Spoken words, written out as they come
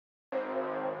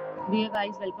Dear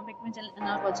guys, welcome back to my channel and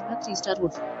are watching a 3-star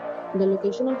hotel. The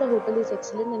location of the hotel is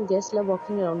excellent and guests love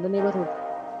walking around the neighborhood.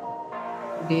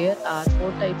 There are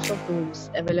 4 types of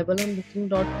rooms available on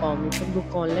booking.com. You can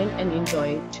book online and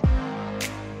enjoy it.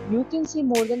 You can see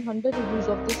more than 100 reviews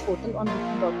of this hotel on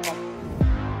booking.com.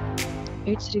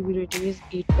 Its review rating is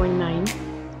 8.9,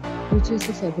 which is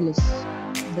fabulous.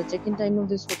 The check-in time of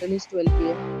this hotel is 12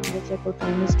 p.m. The check-out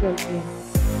time is 12 p.m.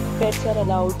 Pets are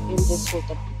allowed in this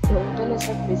hotel. The hotel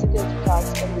accepts basic credit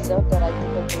cards and reserves the right to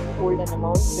temporarily hold an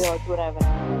amount prior to arrival.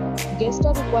 Guests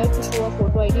are required to show a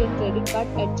photo ID and credit card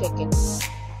at check-in.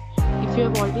 If you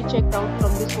have already checked out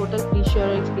from this hotel, please share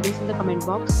your experience in the comment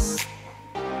box.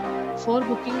 For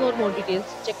booking or more details,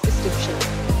 check description.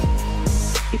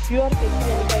 If you are facing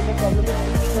any kind of problem in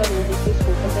booking a room in this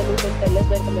hotel, then you can tell us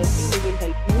by commenting. We will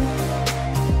help you.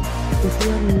 If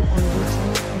you are new on this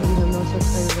channel and you have not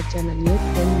subscribed our channel yet,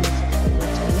 then you must subscribe our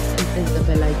channel and press the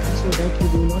bell icon so that you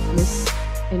do not miss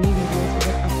any videos of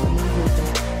the upcoming hotel.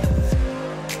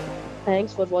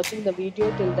 Thanks for watching the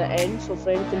video till the end. So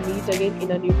friends, will meet again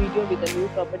in a new video with a new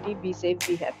property. Be safe,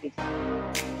 be happy.